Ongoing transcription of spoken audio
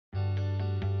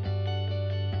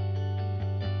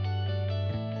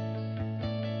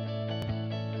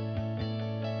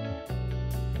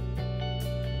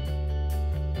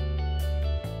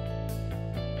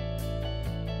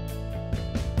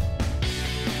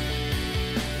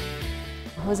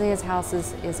Hosea's house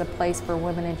is a place for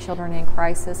women and children in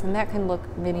crisis, and that can look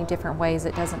many different ways.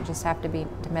 It doesn't just have to be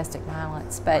domestic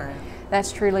violence, but Right.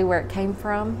 that's truly where it came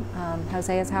from,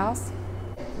 Hosea's house.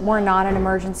 We're not an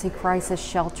emergency crisis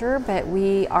shelter, but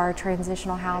we are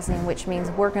transitional housing, which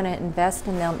means we're going to invest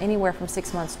in them anywhere from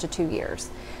 6 months to 2 years.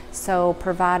 So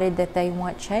provided that they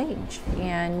want change,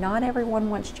 and not everyone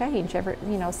wants change.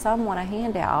 Some want a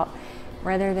handout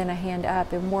rather than a hand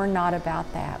up, and we're not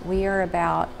about that. We are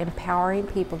about empowering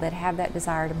people that have that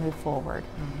desire to move forward,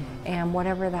 and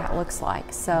whatever that looks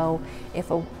like. So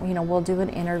we'll do an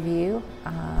interview.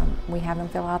 We have them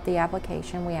fill out the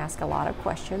application. We ask a lot of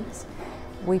questions.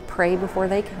 We pray before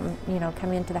they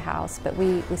come into the house, but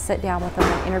we sit down with them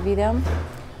and interview them.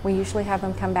 We usually have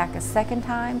them come back a second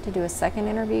time to do a second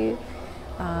interview.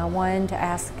 One,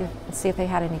 to see if they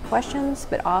had any questions,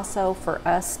 but also for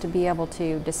us to be able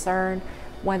to discern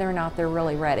whether or not they're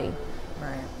really ready.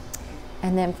 Right.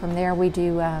 And then from there we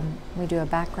do a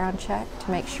background check to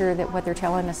make sure that what they're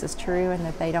telling us is true and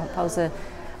that they don't pose a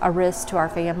risk to our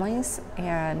families.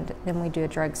 And then we do a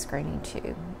drug screening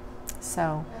too.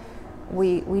 So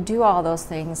we do all those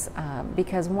things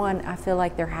because, one, I feel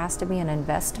like there has to be an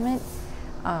investment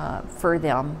for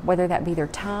them, whether that be their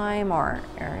time or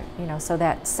so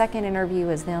that second interview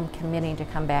is them committing to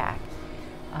come back.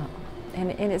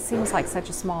 And it seems like such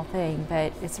a small thing,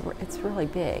 but it's really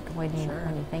big when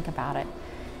you think about it.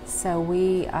 So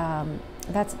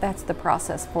that's the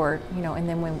process for and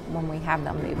then when we have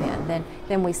them move in,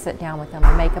 then we sit down with them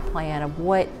and make a plan of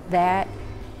what that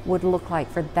would look like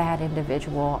for that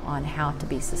individual on how to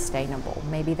be sustainable.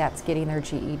 Maybe that's getting their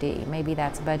GED, maybe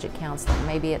that's budget counseling,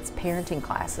 maybe it's parenting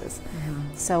classes.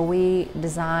 So we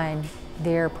design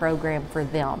their program for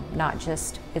them,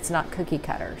 it's not cookie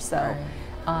cutter. So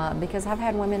because I've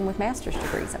had women with master's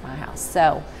degrees at my house,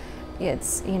 so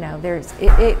it's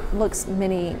it looks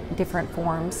many different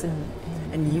forms.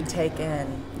 And you take in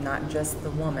not just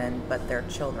the woman, but their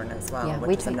children as well,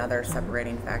 which is another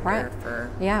separating factor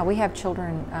for... Yeah, we have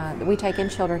children, we take in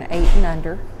children 8 and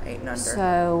under. 8 and under.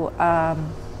 So,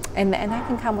 and that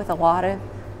can come with a lot of,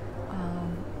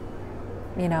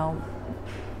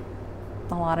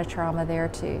 a lot of trauma there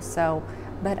too. So,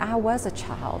 but I was a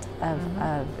child of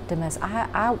domestic,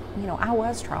 I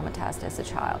was traumatized as a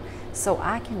child. So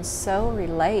I can so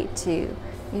relate to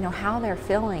how they're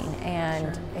feeling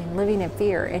and living in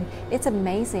fear. And it's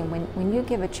amazing when you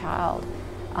give a child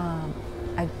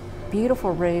a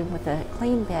beautiful room with a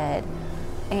clean bed,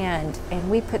 and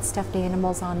we put stuffed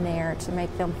animals on there to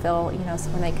make them feel, so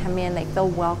when they come in, they feel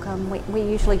welcome. We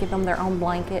usually give them their own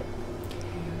blanket.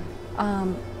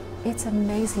 It's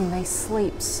amazing. They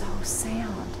sleep so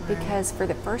sound because for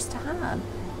the first time,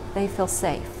 they feel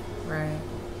safe. Right.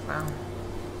 Wow.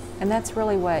 And that's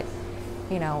really what,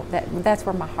 that's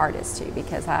where my heart is too,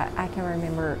 because I can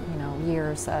remember,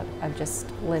 years of just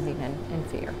living in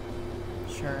fear.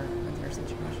 Sure, with your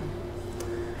situation.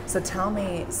 So tell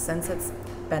me, since it's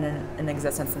been in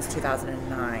existence since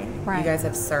 2009, you guys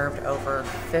have served over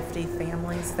 50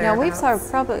 families there? No, we've served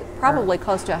probably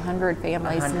close to 100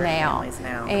 families 100 now. families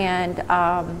now. And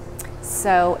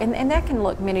so that can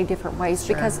look many different ways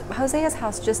because Hosea's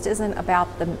house just isn't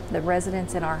about the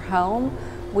residents in our home.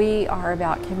 We are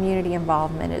about community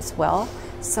involvement as well.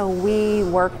 So we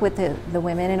work with the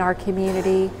women in our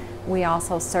community. We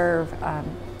also serve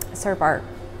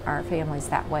our families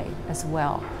that way as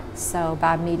well. So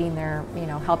by meeting their,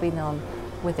 helping them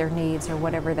with their needs or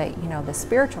whatever they, the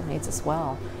spiritual needs as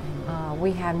well.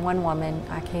 We had one woman,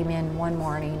 I came in one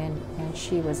morning and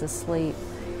she was asleep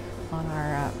on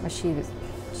our, she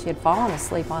had fallen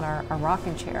asleep on our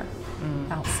rocking chair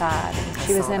outside. And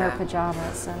she was in her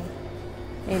pajamas and,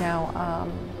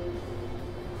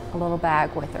 a little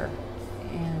bag with her.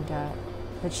 And,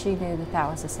 but she knew that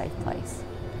was a safe place.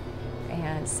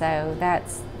 And so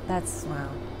that's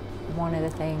one of the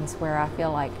things where I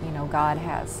feel like, God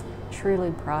has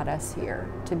truly brought us here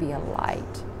to be a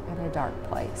light in a dark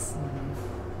place.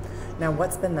 Now,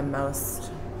 what's been the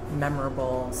most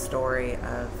memorable story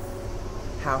of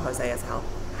how Hosea's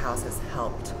house has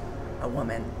helped a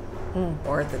woman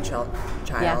or the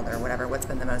child or whatever? What's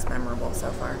been the most memorable so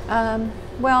far?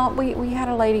 Well, we had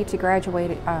a lady to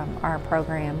graduate our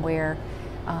program where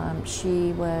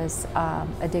she was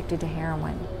addicted to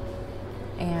heroin.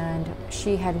 And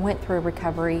she had went through a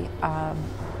recovery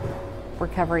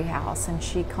house, and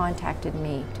she contacted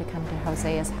me to come to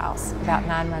Hosea's house about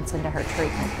 9 months into her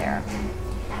treatment there.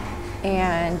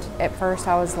 And at first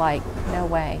I was like, no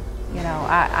way,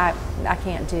 I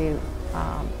can't do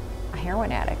a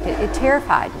heroin addict. It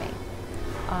terrified me.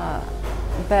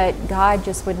 but God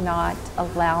just would not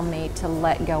allow me to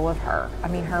let go of her. I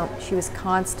mean, she was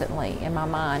constantly in my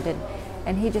mind,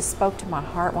 and He just spoke to my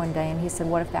heart one day, and He said,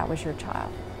 "What if that was your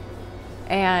child?"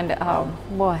 And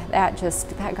boy,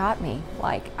 that got me.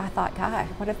 Like, I thought, God,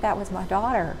 what if that was my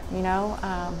daughter? You know,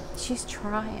 she's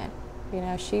trying. You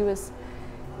know, she was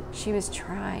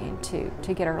trying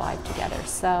to get her life together.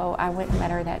 So I went and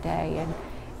met her that day, and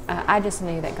I just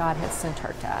knew that God had sent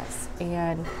her to us.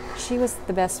 And she was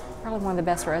probably one of the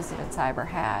best residents I ever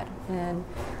had. And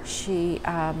she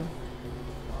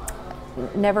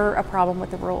never a problem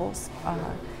with the rules.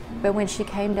 But when she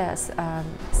came to us,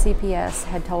 CPS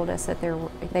had told us that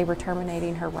they were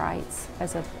terminating her rights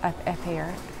as a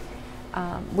parent.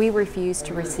 We refused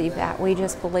to receive that. We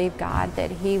just believed God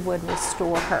that He would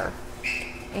restore her.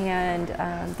 And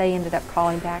they ended up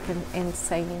calling back and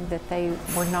saying that they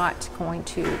were not going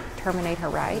to terminate her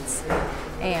rights.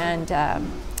 And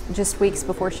just weeks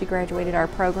before she graduated our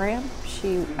program,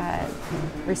 she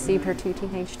received her 2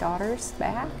 teenage daughters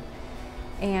back.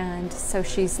 And so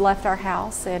she's left our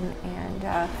house, and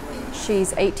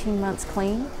she's 18 months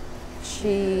clean.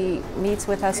 She meets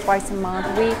with us twice a month.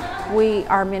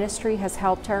 Our ministry has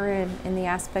helped her in the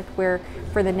aspect where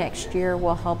for the next year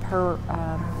we'll help her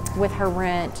with her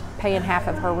rent, paying half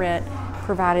of her rent,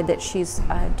 provided that she's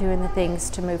doing the things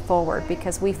to move forward,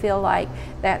 because we feel like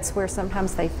that's where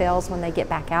sometimes they fail when they get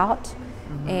back out,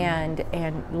 and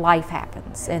life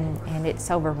happens, and it's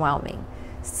overwhelming.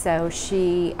 So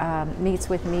she meets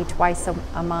with me twice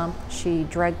a month. She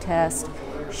drug tests.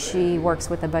 She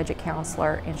works with a budget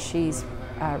counselor, and she's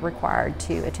required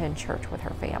to attend church with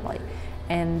her family.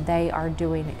 And they are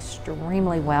doing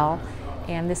extremely well.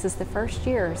 And this is the first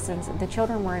year since the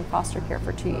children were in foster care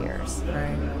for 2 years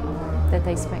that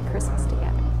they spent Christmas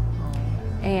together.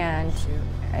 And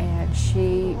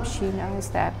she knows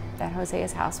that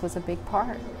Hosea's house was a big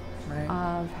part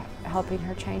of helping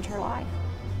her change her life.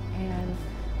 And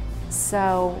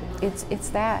so it's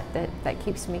that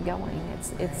keeps me going.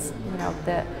 It's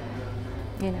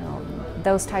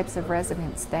those types of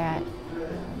residents that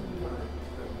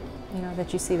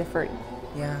that you see the fruit.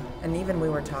 Yeah, and even we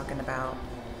were talking about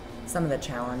some of the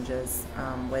challenges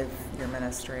with your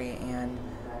ministry, and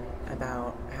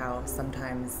about how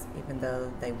sometimes, even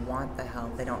though they want the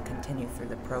help, they don't continue through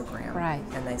the program,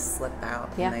 and they slip out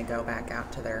and they go back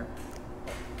out to their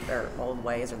old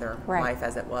ways or their life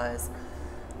as it was.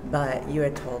 But you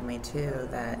had told me too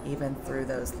that even through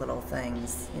those little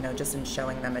things, just in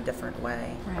showing them a different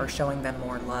way, or showing them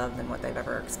more love than what they've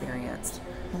ever experienced.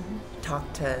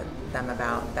 Talk to them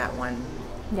about that one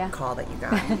call that you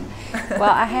got. Well,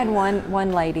 I had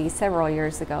one lady several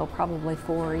years ago, probably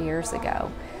 4 years ago.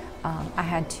 I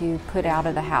had to put out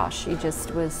of the house. She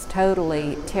just was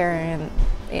totally tearing,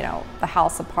 the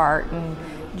house apart, and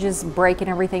just breaking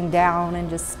everything down,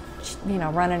 and just,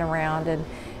 running around.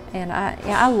 And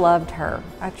I loved her.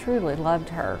 I truly loved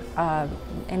her.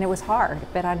 And it was hard,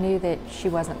 but I knew that she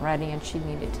wasn't ready and she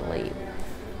needed to leave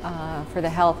for the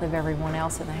health of everyone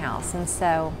else in the house. And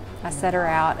so I set her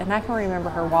out, and I can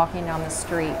remember her walking down the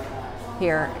street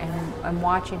here and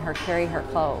watching her carry her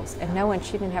clothes and knowing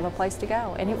she didn't have a place to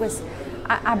go. And it was,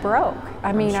 I broke.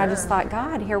 I mean, I just thought,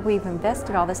 God, here we've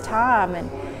invested all this time.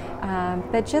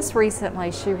 But just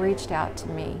recently she reached out to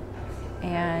me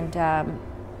and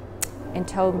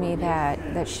told me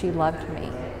that she loved me,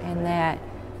 and that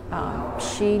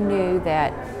she knew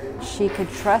that she could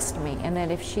trust me, and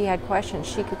that if she had questions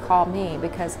she could call me,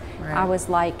 because I was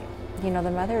like, the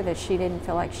mother that she didn't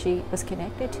feel like she was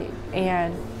connected to.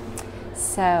 And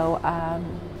so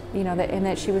and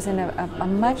that she was in a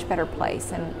much better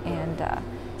place, and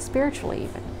spiritually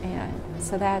even. And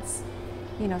so that's,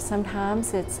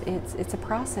 sometimes it's a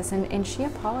process. And she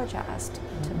apologized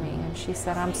to me, and she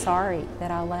said, I'm sorry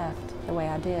that I left the way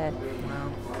I did.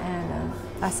 And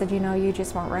I said, you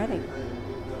just weren't ready.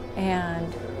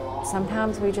 And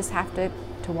sometimes we just have to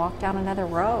walk down another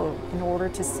road in order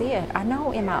to see it. I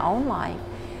know in my own life,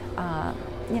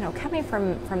 coming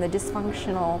from the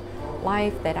dysfunctional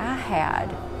life that I had,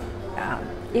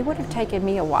 it would have taken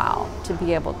me a while to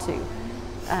be able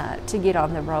to get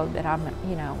on the road that I'm,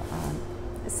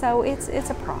 so it's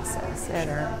a process.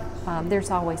 And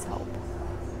there's always hope.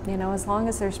 As long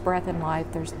as there's breath in life,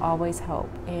 there's always hope.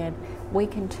 And we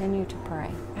continue to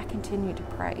pray. I continue to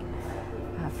pray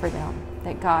for them,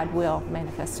 that God will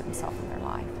manifest Himself in their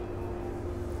life.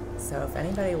 So if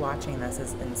anybody watching this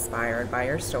is inspired by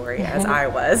your story, as I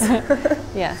was,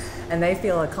 and they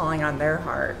feel a calling on their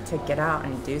heart to get out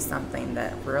and do something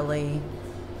that really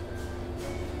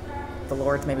the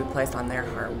Lord's maybe placed on their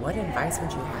heart, what advice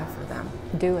would you have for them?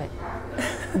 Do it.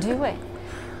 Do it.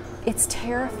 It's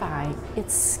terrifying.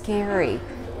 It's scary.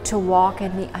 to walk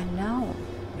in the unknown.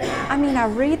 I mean, I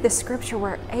read the scripture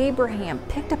where Abraham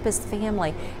picked up his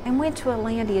family and went to a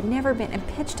land he had never been and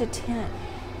pitched a tent.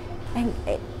 And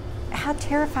how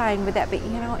terrifying would that be,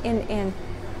 you know?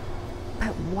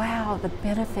 But wow, the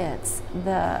benefits,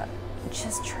 the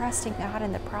just trusting God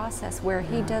in the process where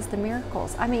He does the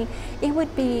miracles. I mean, it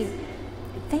would be,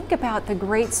 think about the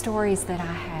great stories that I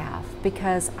have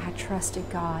because I trusted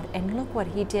God, and look what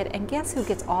He did. And guess who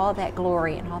gets all that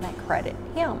glory and all that credit?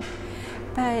 Him.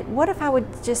 But what if I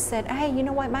would just said, hey, you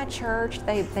know what, my church,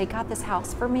 they got this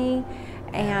house for me,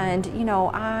 and you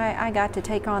know, I got to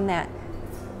take on that.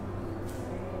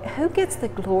 Who gets the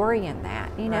glory in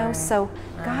that? You know, right. So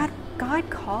Right. God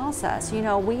calls us. You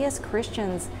know, we as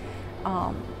Christians,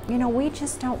 you know, we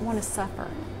just don't want to suffer.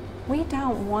 We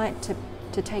don't want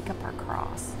to take up our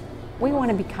cross. We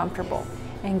want to be comfortable.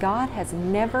 And God has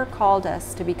never called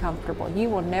us to be comfortable. You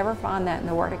will never find that in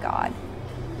the Word of God.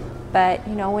 But,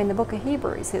 you know, in the book of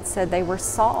Hebrews, it said they were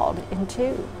sawed in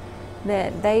two,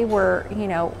 that they were, you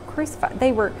know, crucified.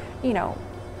 They were, you know,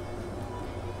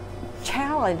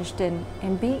 challenged and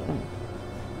beaten,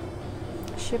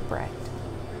 shipwrecked.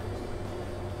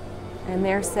 And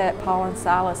there sat Paul and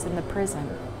Silas in the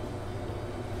prison.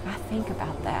 I think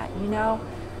about that, you know,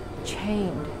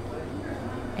 chained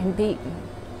and beaten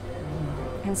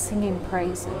and singing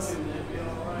praises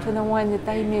to the one that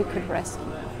they knew could rescue.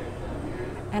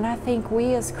 And I think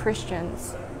we as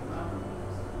Christians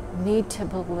need to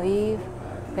believe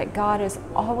that God is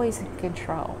always in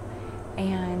control,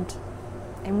 and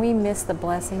we miss the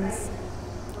blessings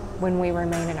when we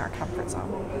remain in our comfort zone.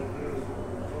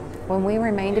 When we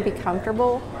remain to be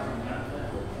comfortable,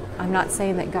 I'm not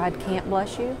saying that God can't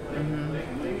bless you,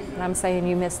 but I'm saying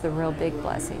you miss the real big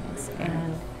blessings.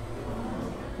 And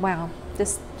wow,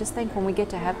 just think when we get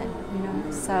to heaven, you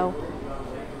know. So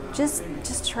just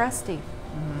trusting.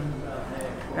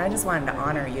 And I just wanted to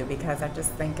honor you because I just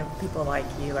think of people like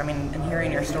you. I mean, and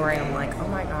hearing your story, I'm like, oh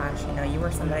my gosh, you know, you were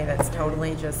somebody that's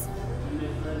totally just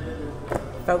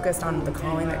focused on the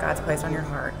calling that God's placed on your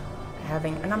heart.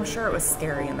 And I'm sure it was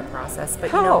scary in the process,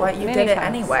 but you know what? You did it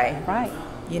anyway. Right.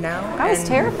 You know? I was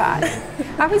terrified.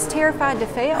 I was terrified to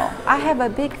fail. I have a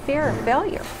big fear of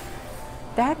failure.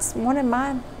 That's one of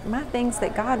my things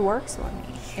that God works on me.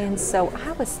 And so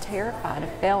I was terrified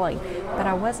of failing, but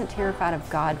I wasn't terrified of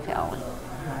God failing.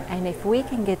 And if we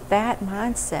can get that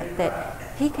mindset that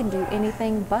He can do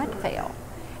anything but fail.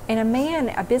 And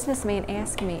a businessman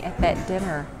asked me at that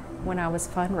dinner when I was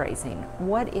fundraising,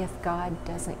 what if God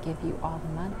doesn't give you all the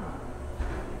money?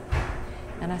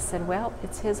 And I said, well,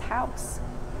 it's His house.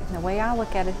 And the way I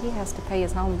look at it, He has to pay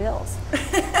His own bills.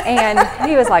 And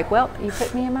he was like, well, you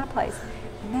put me in my place.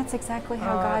 And that's exactly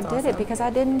how God did it, because I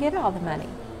didn't get all the money.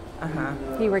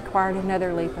 He required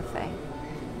another leap of faith.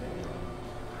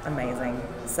 Amazing.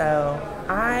 So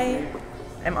I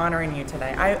am honoring you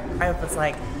today. I hope it's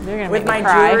like with my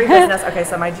jewelry business. Okay,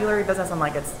 so my jewelry business, I'm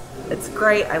like, it's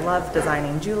great. I love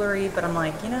designing jewelry, but I'm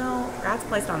like, you know, God's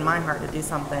placed on my heart to do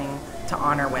something to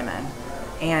honor women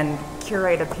and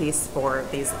curate a piece for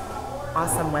these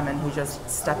awesome women who just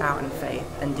step out in faith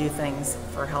and do things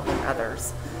for helping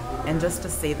others. And just to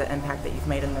see the impact that you've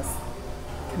made in this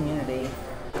community.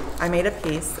 I made a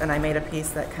piece, and I made a piece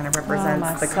that kind of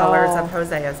represents the colors of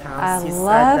Hosea's house. I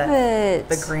love it.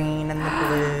 The green and the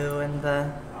blue and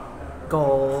the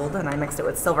gold, and I mixed it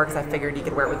with silver because I figured you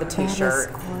could wear it with a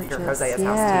t-shirt, your Hosea's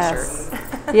house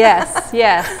t-shirt. Yes,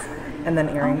 yes. And then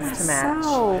earrings to match.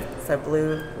 So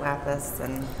blue lapis,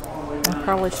 and I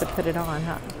probably should put it on,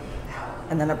 huh?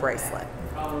 And then a bracelet.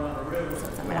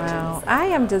 Wow, I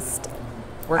am just.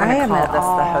 We're going to call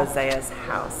this the Hosea's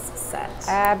house set.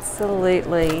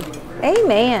 Absolutely.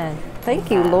 Amen. Thank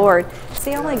you, Lord.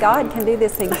 See, only God can do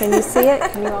this thing. Can you see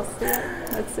it? Can you all see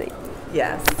it? Let's see.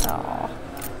 Yes. Oh,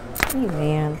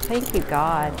 amen. Thank you,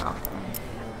 God.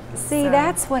 See,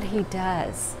 that's what He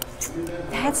does.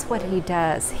 That's what He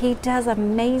does. He does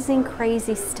amazing,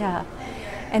 crazy stuff.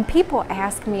 And people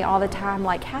ask me all the time,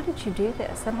 like, how did you do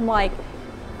this? And I'm like,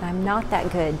 I'm not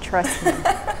that good, trust me.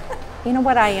 You know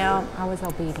what I am? I was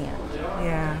obedient.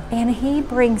 Yeah. And He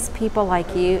brings people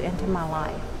like you into my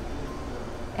life.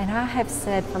 And I have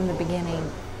said from the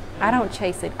beginning, I don't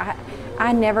chase it.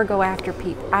 I never go after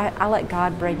people. I let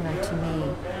God bring them to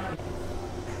me.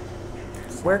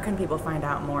 Where can people find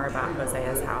out more about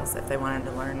Hosea's house? If they wanted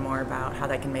to learn more about how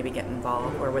they can maybe get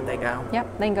involved, where would they go?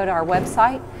 Yep, they can go to our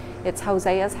website. It's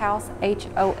Hosea's House,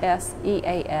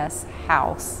 HOSEAS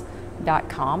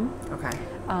house.com. Okay.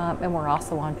 And we're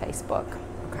also on Facebook.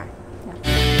 Okay.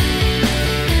 Yeah.